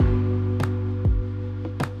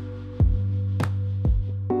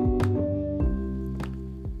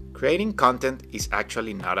Creating content is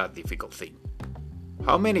actually not a difficult thing.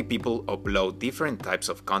 How many people upload different types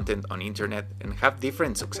of content on internet and have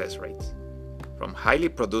different success rates? From highly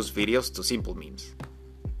produced videos to simple memes.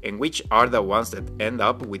 And which are the ones that end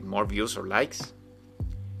up with more views or likes?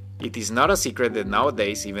 It is not a secret that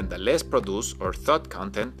nowadays even the less produced or thought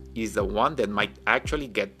content is the one that might actually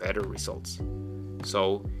get better results.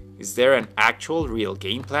 So, is there an actual real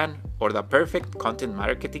game plan or the perfect content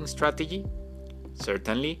marketing strategy?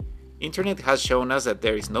 Certainly, internet has shown us that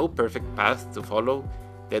there is no perfect path to follow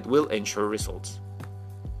that will ensure results.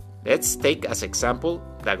 Let's take as example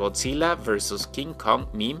the Godzilla vs King Kong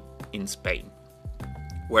meme in Spain,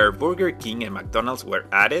 where Burger King and McDonald's were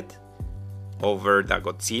added over the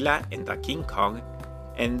Godzilla and the King Kong,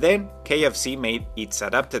 and then KFC made its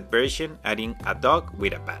adapted version adding a dog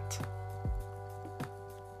with a bat.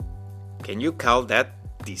 Can you call that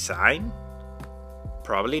design?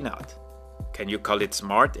 Probably not. Can you call it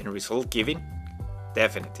smart and result-giving?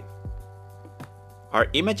 Definitive. Are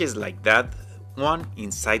images like that one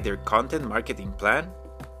inside their content marketing plan?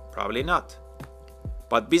 Probably not.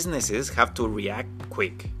 But businesses have to react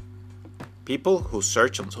quick. People who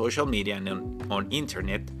search on social media and on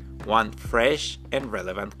internet want fresh and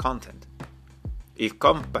relevant content. If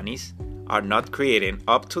companies are not creating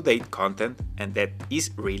up-to-date content and that is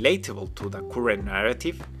relatable to the current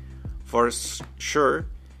narrative, for sure,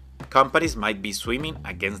 companies might be swimming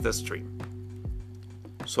against the stream.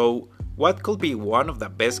 So, what could be one of the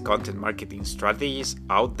best content marketing strategies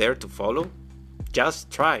out there to follow?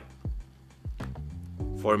 Just try.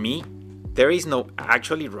 For me, there is no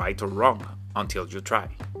actually right or wrong until you try.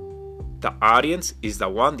 The audience is the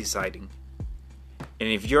one deciding. And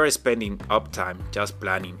if you're spending up time just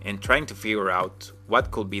planning and trying to figure out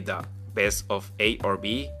what could be the best of A or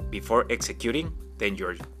B before executing, then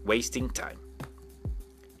you're wasting time.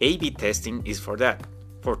 A/B testing is for that,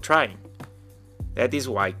 for trying. That is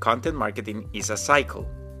why content marketing is a cycle.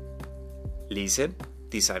 Listen,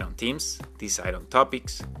 decide on themes, decide on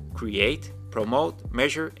topics, create, promote,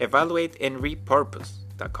 measure, evaluate, and repurpose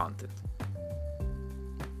the content.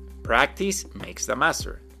 Practice makes the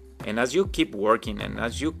master. And as you keep working and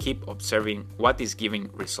as you keep observing what is giving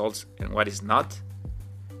results and what is not,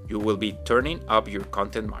 you will be turning up your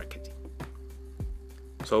content marketing.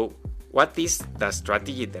 So, what is the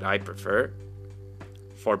strategy that I prefer?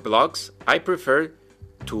 For blogs, I prefer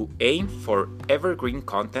to aim for evergreen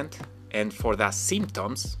content and for the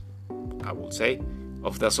symptoms, I will say,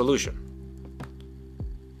 of the solution.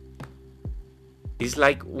 It's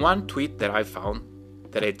like one tweet that I found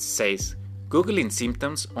that it says, Googling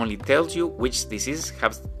symptoms only tells you which disease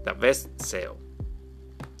has the best sale.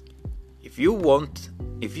 If you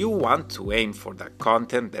want to aim for the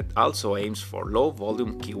content that also aims for low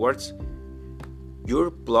volume keywords,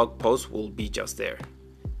 your blog post will be just there,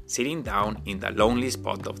 sitting down in the lonely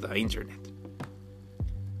spot of the internet.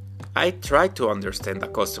 I try to understand the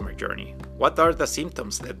customer journey. What are the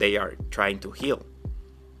symptoms that they are trying to heal?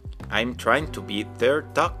 I'm trying to be their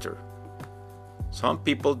doctor. Some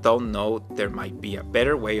people don't know there might be a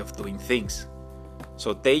better way of doing things,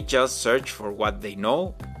 so they just search for what they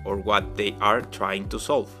know or what they are trying to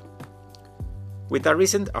solve. With a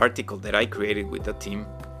recent article that I created with the team,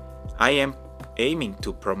 I am aiming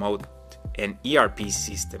to promote an ERP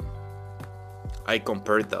system. I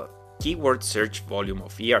compared the keyword search volume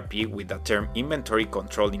of ERP with the term inventory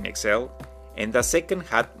control in Excel, and the second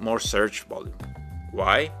had more search volume.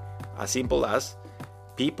 Why? As simple as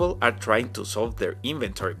people are trying to solve their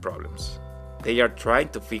inventory problems. They are trying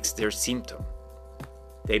to fix their symptom.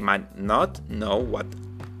 They might not know what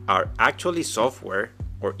are actually software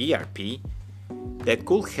or ERP that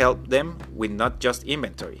could help them with not just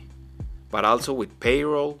inventory, but also with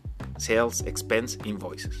payroll, sales, expense,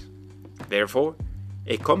 invoices. Therefore,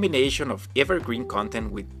 a combination of evergreen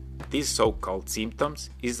content with these so-called symptoms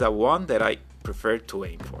is the one that I prefer to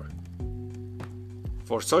aim for.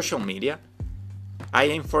 For social media, I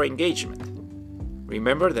aim for engagement.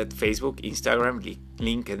 Remember that Facebook, Instagram,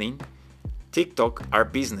 LinkedIn, TikTok are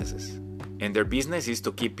businesses, and their business is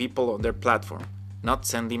to keep people on their platform, not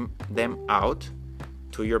sending them out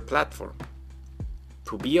to your platform.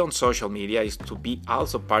 To be on social media is to be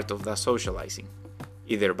also part of the socializing,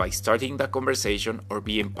 either by starting the conversation or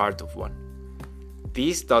being part of one.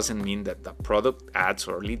 This doesn't mean that the product ads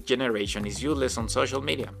or lead generation is useless on social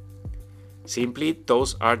media. Simply,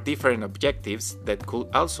 those are different objectives that could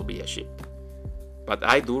also be achieved. But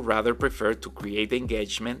I do rather prefer to create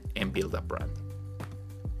engagement and build a brand.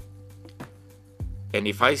 And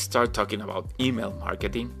if I start talking about email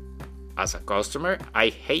marketing, as a customer, I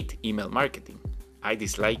hate email marketing. I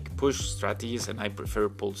dislike push strategies and I prefer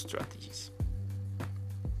pull strategies.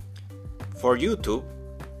 For YouTube,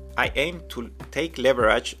 I aim to take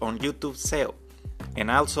leverage on YouTube SEO and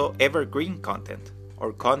also evergreen content,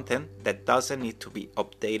 or content that doesn't need to be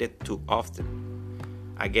updated too often.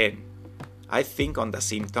 Again, I think on the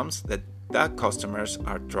symptoms that the customers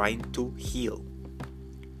are trying to heal.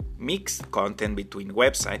 Mixed content between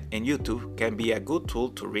website and YouTube can be a good tool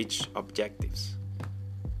to reach objectives.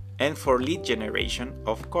 And for lead generation,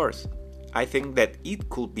 of course, I think that it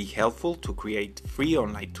could be helpful to create free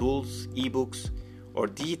online tools, ebooks, or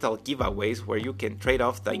digital giveaways where you can trade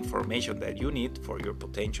off the information that you need for your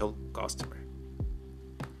potential customer.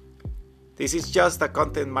 This is just a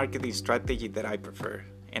content marketing strategy that I prefer,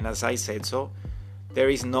 and as I said so, there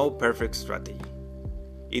is no perfect strategy.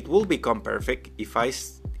 It will become perfect if I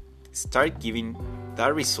start giving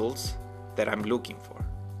the results that I'm looking for.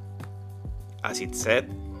 As it said,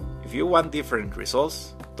 if you want different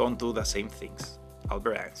results, don't do the same things.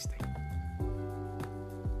 Albert Einstein.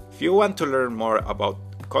 If you want to learn more about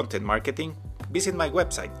content marketing, visit my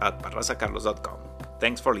website at barrazacarlos.com.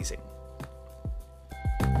 Thanks for listening.